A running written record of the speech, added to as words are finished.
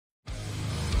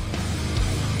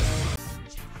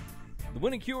The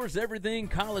winning cures everything.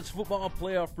 College football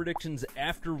playoff predictions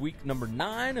after week number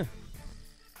 9.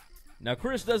 Now,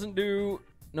 Chris doesn't do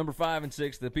number 5 and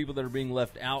 6, the people that are being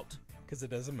left out. Because it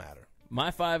doesn't matter.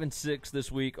 My 5 and 6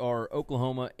 this week are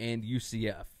Oklahoma and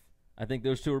UCF. I think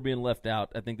those two are being left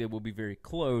out. I think they will be very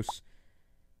close.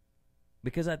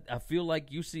 Because I feel like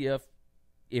UCF,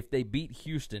 if they beat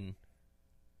Houston,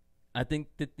 I think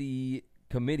that the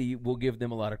committee will give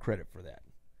them a lot of credit for that.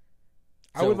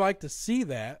 I would like to see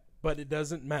that, but it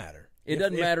doesn't matter. It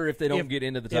doesn't matter if they don't get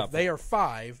into the top. If they are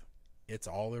 5, it's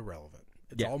all irrelevant.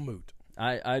 It's all moot.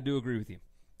 I do agree with you.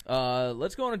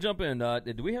 Let's go on and jump in.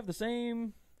 Do we have the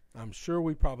same? I'm sure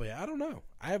we probably. I don't know.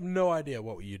 I have no idea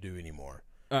what you do anymore.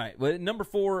 All right. Well, at number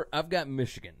 4, I've got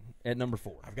Michigan at number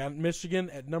 4. I've got Michigan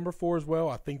at number 4 as well.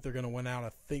 I think they're going to win out.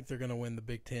 I think they're going to win the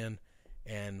Big Ten.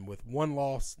 And with one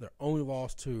loss, their only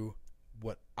loss to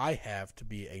what I have to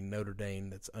be a Notre Dame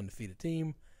that's undefeated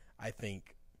team, I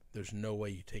think there's no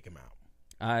way you take them out.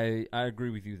 I agree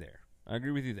with you there.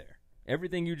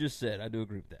 Everything you just said, I do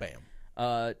agree with that. Bam.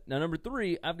 Now, number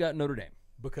 3, I've got Notre Dame.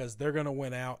 Because they're going to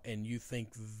win out, and you think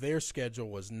their schedule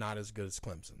was not as good as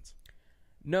Clemson's.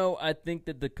 No, I think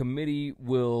that the committee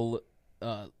will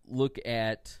look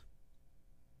at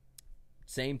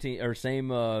same team or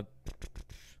same. I'm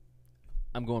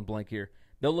going blank here.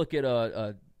 They'll look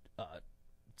at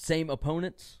same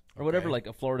opponents or whatever, like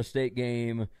a Florida State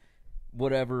game,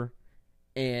 whatever,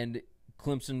 and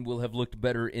Clemson will have looked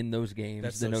better in those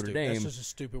games than Notre Dame. That's just a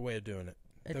stupid way of doing it.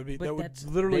 That would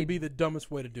literally be the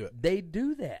dumbest way to do it. They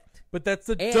do that. But that's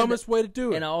the dumbest way to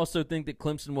do it. And I also think that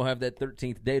Clemson will have that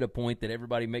 13th data point that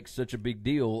everybody makes such a big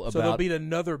deal about. So they'll beat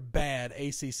another bad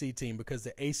ACC team because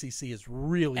the ACC is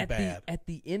really bad. At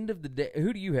the end of the day,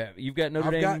 who do you have? You've got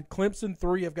Notre Dame? I've got Clemson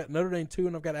 3, I've got Notre Dame 2,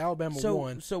 and I've got Alabama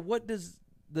 1. So what does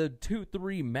the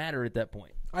 2-3 matter at that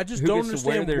point? I just don't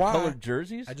understand why. Colored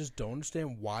jerseys? I just don't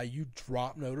understand why you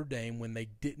drop Notre Dame when they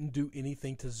didn't do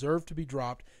anything to deserve to be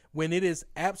dropped, when it is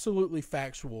absolutely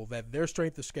factual that their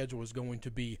strength of schedule is going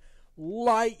to be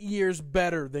light years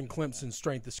better than Clemson's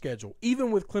strength of schedule.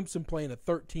 Even with Clemson playing a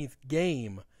 13th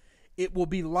game, it will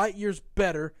be light years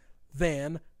better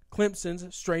than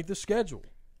Clemson's strength of schedule.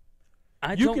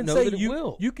 I don't know that it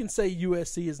will. You can say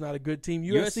USC is not a good team.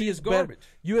 USC is garbage.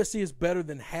 USC is better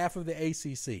than half of the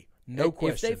ACC. No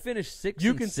question. If they finish 6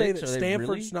 you and can 6, say that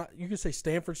Stanford's not. You can say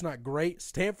Stanford's not great.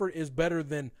 Stanford is better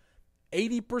than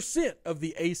 80% of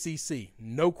the ACC.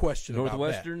 No question about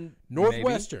that.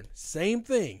 Northwestern, same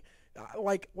thing.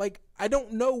 Like I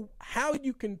don't know how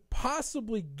you can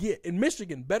possibly get in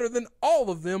Michigan better than all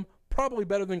of them, probably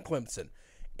better than Clemson.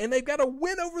 And they've got to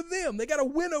win over them. They got to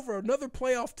win over another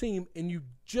playoff team, and you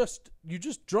just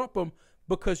drop them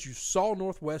because you saw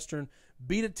Northwestern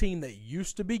beat a team that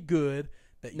used to be good,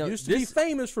 used to be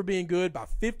famous for being good by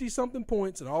 50-something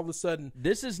points, and all of a sudden,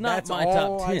 this is not my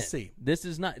top 10. This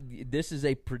is not. This is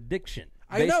a prediction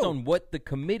based on what the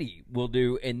committee will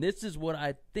do, and this is what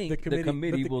I think the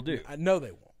committee will do. I know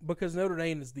they won't, because Notre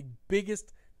Dame is the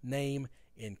biggest name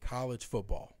in college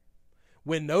football.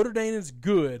 When Notre Dame is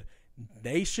good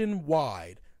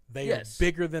nationwide, they are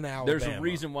bigger than Alabama. There's a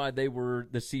reason why they were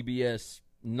the CBS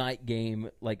night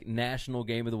game, like national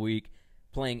game of the week,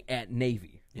 playing at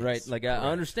Navy, right? Like I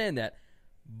understand that,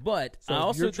 but I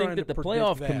also think that the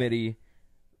playoff committee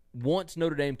wants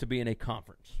Notre Dame to be in a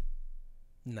conference.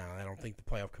 No, I don't think the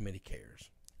playoff committee cares.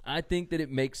 I think that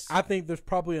it makes. I think there's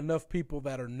probably enough people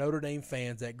that are Notre Dame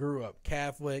fans that grew up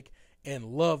Catholic and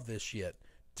love this shit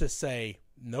to say,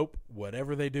 nope,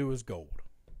 whatever they do is gold.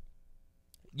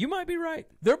 You might be right.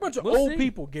 They're a bunch of old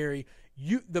people, Gary.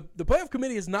 The playoff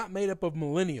committee is not made up of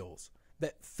millennials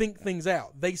that think things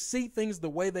out. They see things the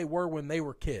way they were when they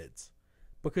were kids,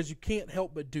 because you can't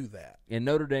help but do that. And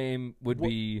Notre Dame would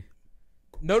be.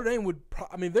 Notre Dame would.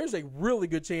 I mean, there's a really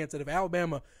good chance that if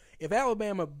Alabama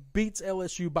beats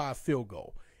LSU by a field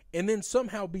goal, and then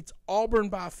somehow beats Auburn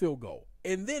by a field goal,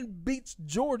 and then beats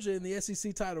Georgia in the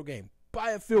SEC title game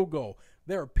by a field goal,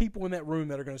 there are people in that room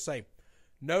that are going to say,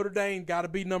 Notre Dame got to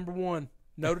be number one.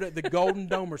 The Golden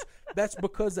Domers. That's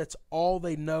because that's all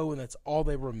they know and that's all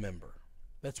they remember.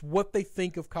 That's what they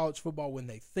think of college football when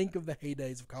they think of the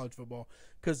heydays of college football,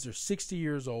 because they're 60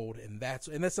 years old, and that's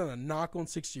not a knock on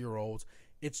 60-year-olds.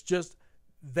 It's just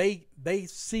they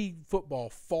see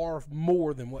football far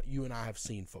more than what you and I have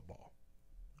seen football.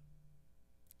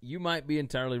 You might be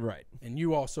entirely right. And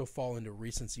you also fall into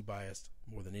recency bias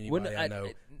more than anybody I know.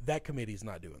 That committee's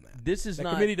not doing that.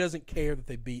 That committee doesn't care that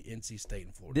they beat NC State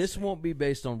and Florida State. Won't be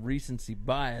based on recency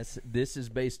bias. This is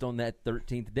based on that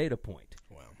 13th data point.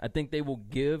 Wow. I think they will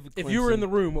give Clemson. If you were in the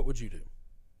room, what would you do?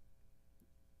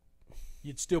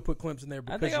 you'd still put Clemson there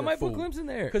because I think I you're might a fool. put Clemson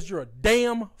there Because you're a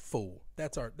damn fool.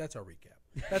 That's our recap.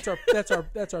 That's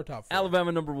our top 4.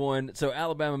 Alabama number 1. So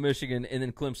Alabama, Michigan, and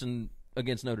then Clemson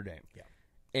against Notre Dame. Yeah.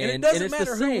 And it doesn't it's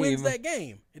matter the who same. wins that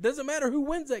game. It doesn't matter who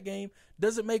wins that game.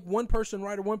 Doesn't make one person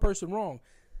right or one person wrong.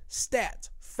 Stats,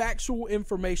 factual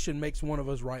information makes one of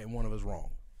us right and one of us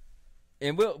wrong.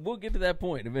 And we'll get to that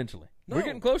point eventually. We're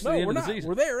getting close to the end of the season.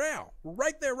 We're there now. We're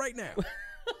right there right now.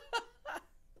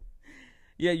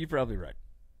 Yeah, you're probably right.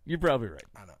 You're probably right.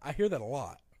 I know. I hear that a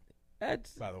lot.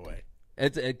 That's by the way.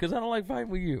 It's because I don't like fighting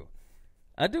with you.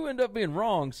 I do end up being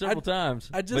wrong several times,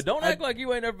 but don't act like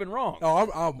you ain't ever been wrong. Oh,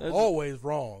 I'm always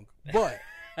wrong. But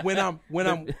when I'm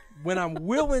willing,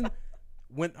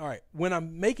 when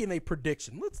I'm making a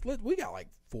prediction, we got like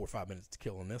 4 or 5 minutes to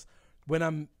kill on this. When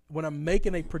I'm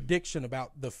making a prediction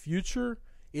about the future,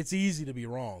 it's easy to be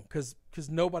wrong because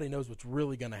nobody knows what's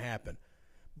really going to happen.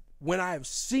 When I have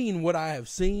seen what I have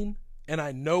seen and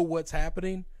I know what's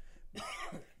happening,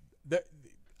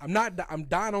 I'm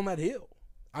dying on that hill.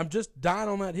 I'm just dying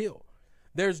on that hill.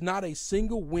 There's not a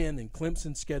single win in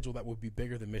Clemson's schedule that would be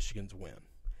bigger than Michigan's win.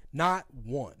 Not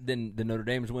one. Then the Notre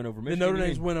Dame's win over Michigan. The Notre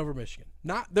Dame's win over Michigan.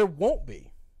 There won't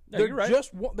be. No, you're right.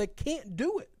 They can't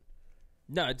do it.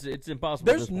 No, it's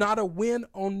impossible. There's not a win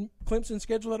on Clemson's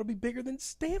schedule that'll be bigger than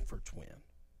Stanford's win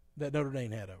that Notre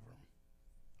Dame had over them.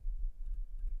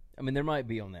 I mean, there might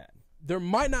be on that. There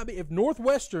might not be. If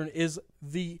Northwestern is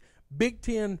the Big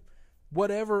Ten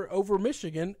whatever over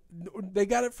Michigan, they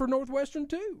got it for Northwestern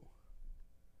too.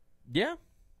 Yeah.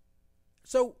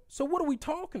 So what are we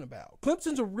talking about?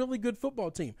 Clemson's a really good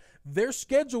football team. Their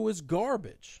schedule is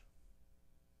garbage.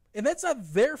 And that's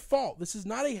not their fault. This is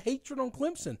not a hatred on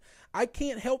Clemson. I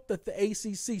can't help that the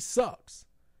ACC sucks.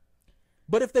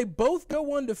 But if they both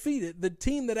go undefeated, the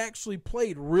team that actually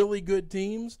played really good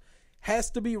teams has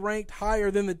to be ranked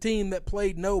higher than the team that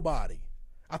played nobody.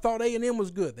 I thought A&M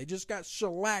was good. They just got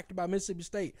shellacked by Mississippi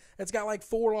State. That's got like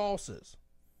 4 losses.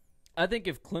 I think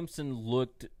if Clemson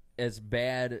looked as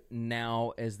bad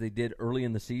now as they did early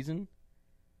in the season,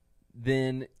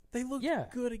 then they look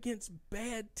good against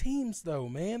bad teams, though,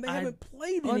 man. They haven't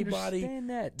played anybody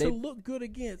to look good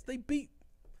against. They beat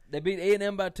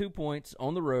A&M by 2 points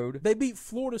on the road. They beat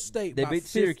Florida State by 50. They beat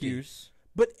Syracuse.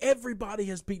 But everybody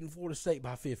has beaten Florida State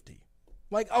by 50.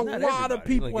 Like, a lot of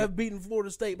people have beaten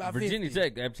Florida State by 50. Virginia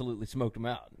Tech absolutely smoked them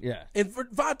out, yeah. And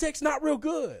Vitek's not real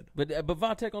good. But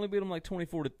Vitek only beat them like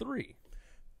 24-3.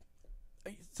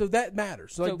 So that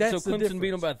matters. So that's the Clemson difference.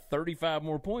 beat them by 35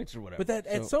 more points or whatever. But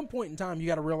at some point in time, you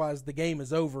got to realize the game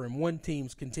is over and one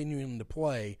team's continuing to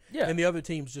play, and the other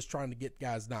team's just trying to get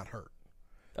guys not hurt.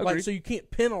 Like, so you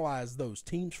can't penalize those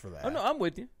teams for that. Oh, no, I'm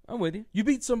with you. You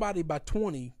beat somebody by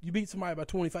 20. You beat somebody by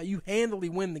 25. You handily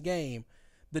win the game.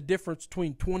 The difference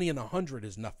between 20 and 100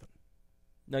 is nothing.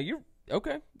 No, you're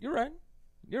okay. You're right.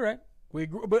 We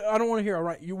agree, but I don't want to hear. All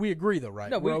right, we agree though, right?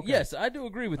 No, yes, I do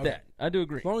agree with that. I do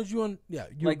agree. As long as you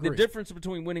like agree. The difference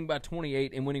between winning by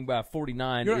 28 and winning by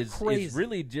 49 is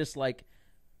really just like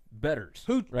betters.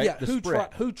 Who tried?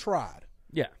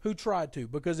 Yeah, who tried to?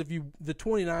 Because if the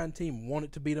 29 team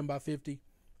wanted to beat them by 50,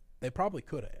 they probably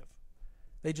could have.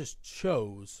 They just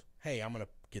chose. Hey, I'm going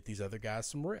to get these other guys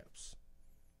some reps.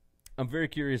 I'm very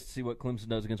curious to see what Clemson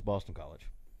does against Boston College.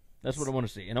 That's what I want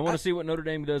to see. And I want to see what Notre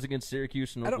Dame does against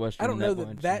Syracuse and Northwestern. I don't know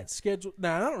that schedule.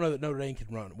 Now, I don't know that Notre Dame can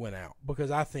win out because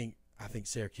I think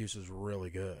Syracuse is really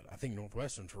good. I think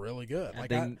Northwestern's really good. I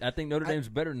think Notre Dame's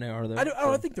better than they are, though. I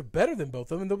don't think they're better than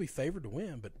both of them. They'll be favored to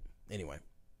win. But anyway.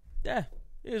 Yeah,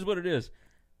 it is what it is.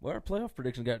 Well, our playoff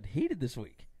prediction got heated this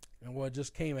week. And it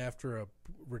just came after a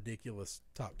ridiculous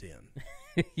top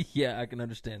 10. Yeah, I can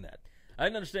understand that.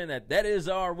 That is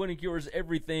our Winning Cures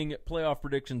Everything playoff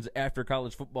predictions after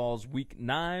college football's Week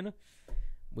 9.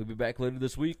 We'll be back later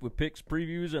this week with picks,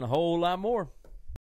 previews, and a whole lot more.